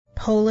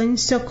Poland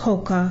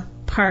Sokólka,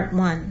 Part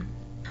 1.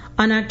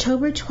 On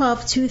October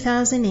 12,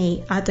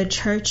 2008, at the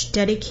church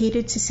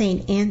dedicated to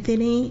St.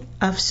 Anthony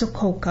of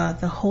Sokólka,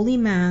 the Holy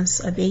Mass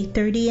of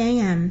 8:30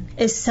 a.m.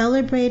 is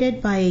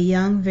celebrated by a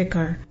young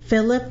vicar,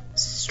 Philip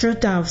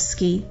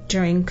Strodowski,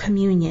 during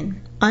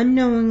communion.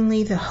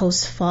 Unknowingly, the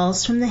host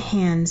falls from the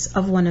hands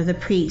of one of the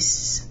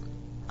priests.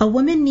 A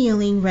woman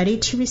kneeling, ready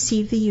to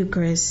receive the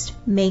Eucharist,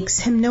 makes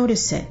him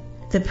notice it.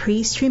 The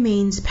priest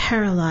remains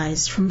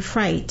paralyzed from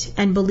fright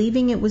and,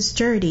 believing it was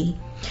dirty,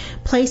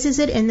 places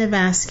it in the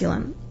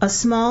vasculum, a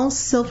small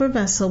silver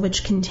vessel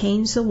which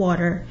contains the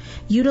water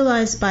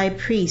utilized by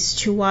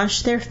priests to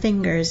wash their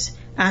fingers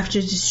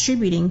after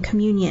distributing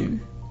communion.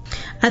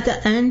 At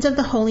the end of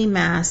the Holy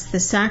Mass, the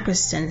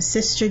sacristan,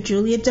 Sister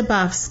Julia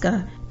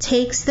Dabowska,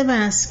 takes the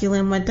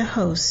vasculum with the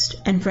host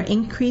and, for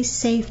increased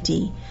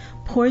safety,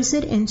 pours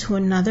it into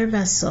another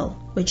vessel,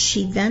 which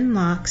she then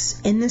locks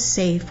in the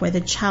safe where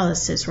the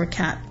chalices were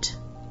kept.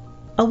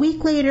 A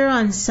week later,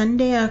 on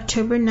Sunday,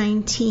 October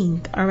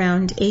 19th,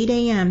 around 8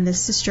 a.m., the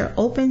sister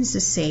opens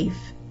the safe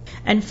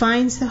and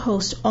finds the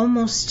host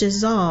almost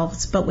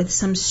dissolved, but with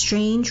some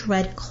strange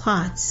red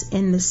clots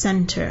in the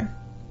center.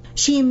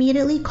 She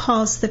immediately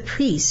calls the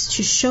priest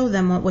to show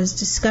them what was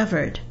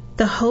discovered.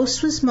 The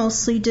host was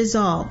mostly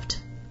dissolved.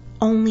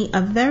 Only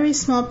a very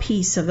small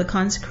piece of the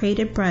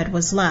consecrated bread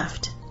was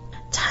left,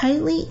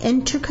 tightly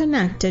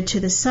interconnected to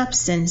the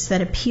substance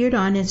that appeared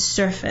on its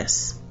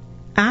surface.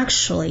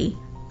 Actually,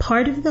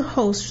 part of the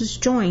host was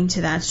joined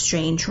to that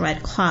strange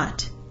red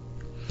clot.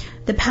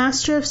 The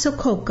pastor of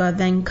Sokólka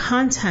then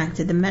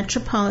contacted the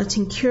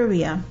Metropolitan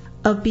Curia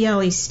of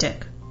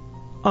Białystok,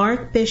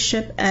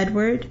 Archbishop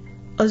Edward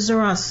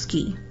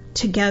Ozorowski,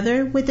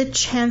 together with the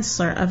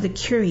chancellor of the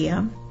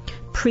Curia,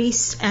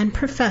 priests and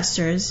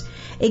professors,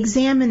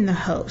 examined the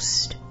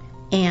host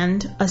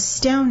and,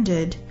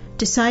 astounded,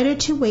 decided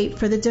to wait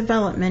for the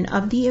development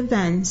of the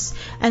events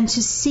and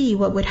to see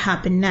what would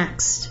happen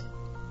next.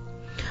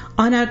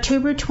 On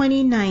October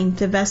 29th,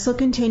 the vessel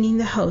containing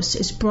the host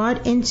is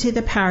brought into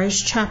the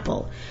parish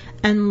chapel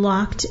and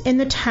locked in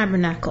the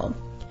tabernacle.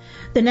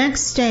 The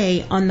next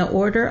day, on the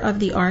order of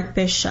the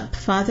Archbishop,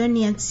 Father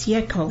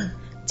Niedzielko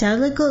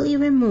delicately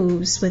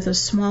removes with a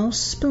small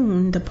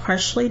spoon the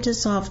partially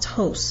dissolved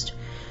host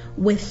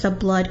with the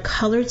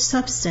blood-colored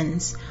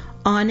substance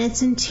on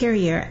its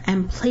interior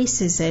and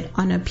places it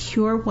on a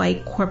pure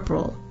white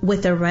corporal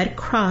with a red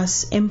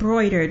cross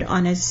embroidered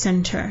on its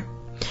center.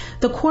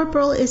 The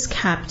corporal is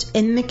kept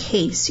in the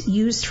case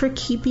used for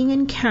keeping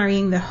and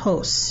carrying the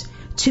hosts,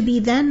 to be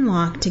then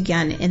locked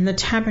again in the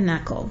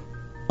tabernacle.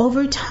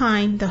 Over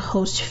time, the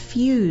host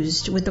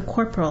fused with the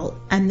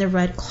corporal and the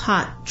red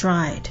clot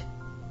dried.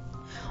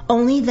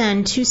 Only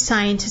then, two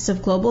scientists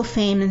of global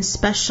fame and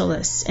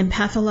specialists in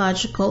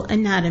pathological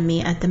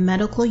anatomy at the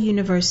Medical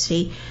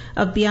University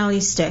of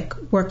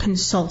Białystok were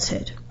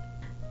consulted.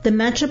 The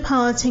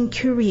Metropolitan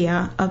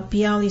Curia of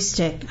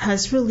Białystok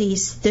has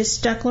released this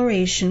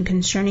declaration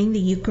concerning the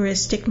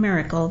Eucharistic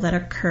miracle that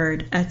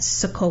occurred at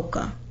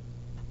Sokólka.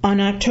 On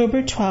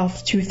October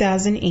 12,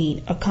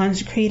 2008, a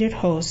consecrated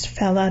host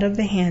fell out of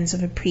the hands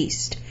of a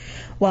priest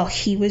while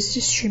he was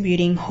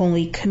distributing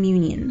Holy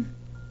Communion.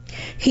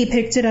 He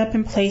picked it up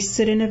and placed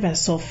it in a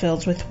vessel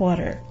filled with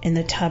water in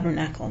the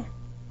tabernacle.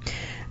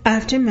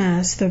 After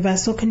Mass, the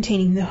vessel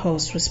containing the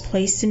host was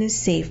placed in a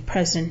safe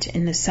present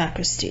in the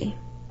sacristy.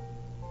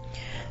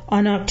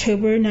 On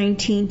October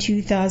 19,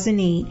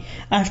 2008,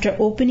 after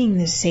opening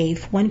the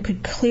safe, one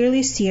could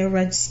clearly see a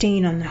red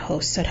stain on the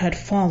host that had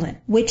fallen,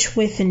 which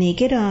with the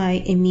naked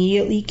eye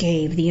immediately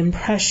gave the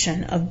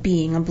impression of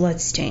being a blood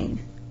stain.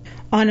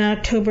 On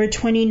October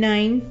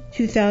 29,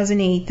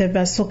 2008, the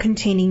vessel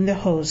containing the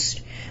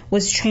host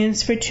was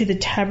transferred to the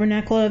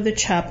tabernacle of the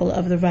chapel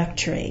of the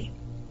rectory.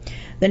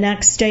 The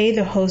next day,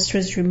 the host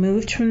was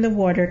removed from the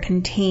water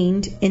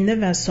contained in the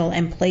vessel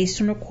and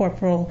placed on a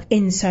corporal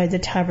inside the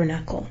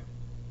tabernacle.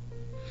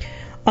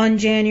 On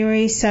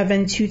January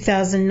 7,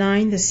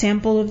 2009, the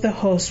sample of the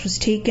host was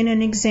taken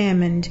and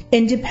examined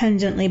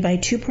independently by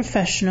two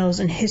professionals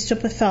in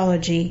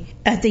histopathology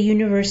at the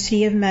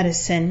University of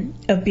Medicine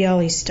of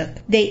Białystok.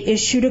 They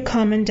issued a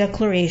common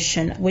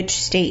declaration which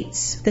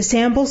states, "The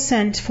sample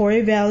sent for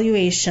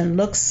evaluation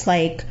looks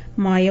like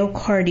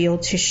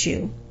myocardial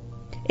tissue.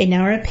 In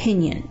our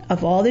opinion,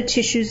 of all the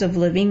tissues of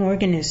living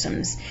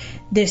organisms,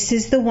 this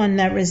is the one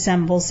that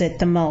resembles it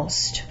the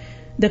most.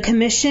 The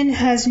Commission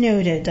has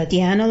noted that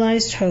the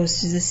analyzed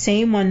host is the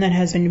same one that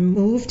has been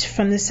moved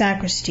from the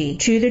sacristy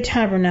to the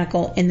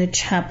tabernacle in the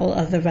chapel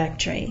of the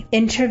rectory.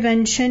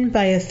 Intervention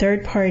by a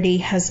third party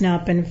has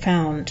not been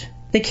found.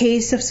 The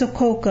case of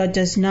Sokólka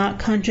does not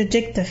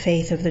contradict the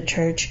faith of the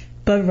Church,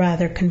 but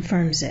rather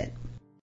confirms it."